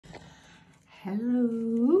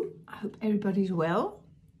Hello, I hope everybody's well.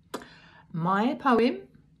 My poem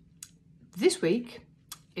this week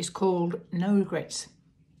is called No Regrets.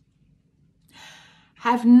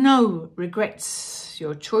 Have no regrets,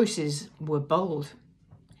 your choices were bold.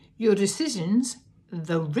 Your decisions,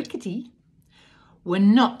 though rickety, were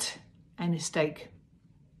not a mistake.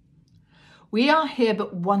 We are here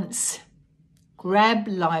but once. Grab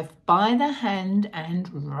life by the hand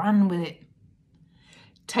and run with it.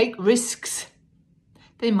 Take risks.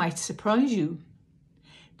 They might surprise you.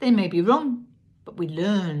 They may be wrong, but we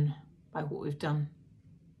learn by what we've done.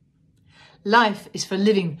 Life is for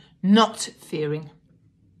living, not fearing.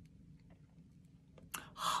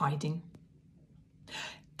 Hiding.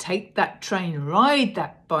 Take that train, ride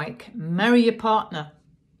that bike, marry your partner,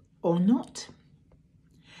 or not.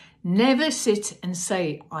 Never sit and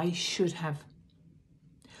say, I should have.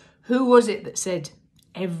 Who was it that said,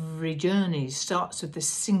 every journey starts with a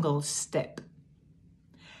single step?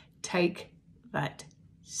 Take that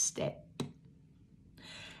step.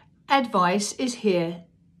 Advice is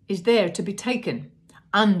there to be taken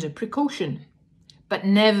under precaution. But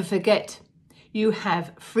never forget, you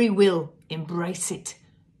have free will. Embrace it.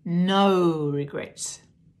 No regrets.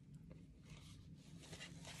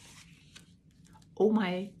 All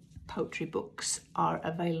my poetry books are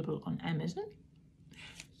available on Amazon.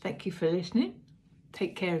 Thank you for listening.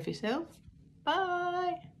 Take care of yourself.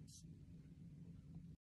 Bye.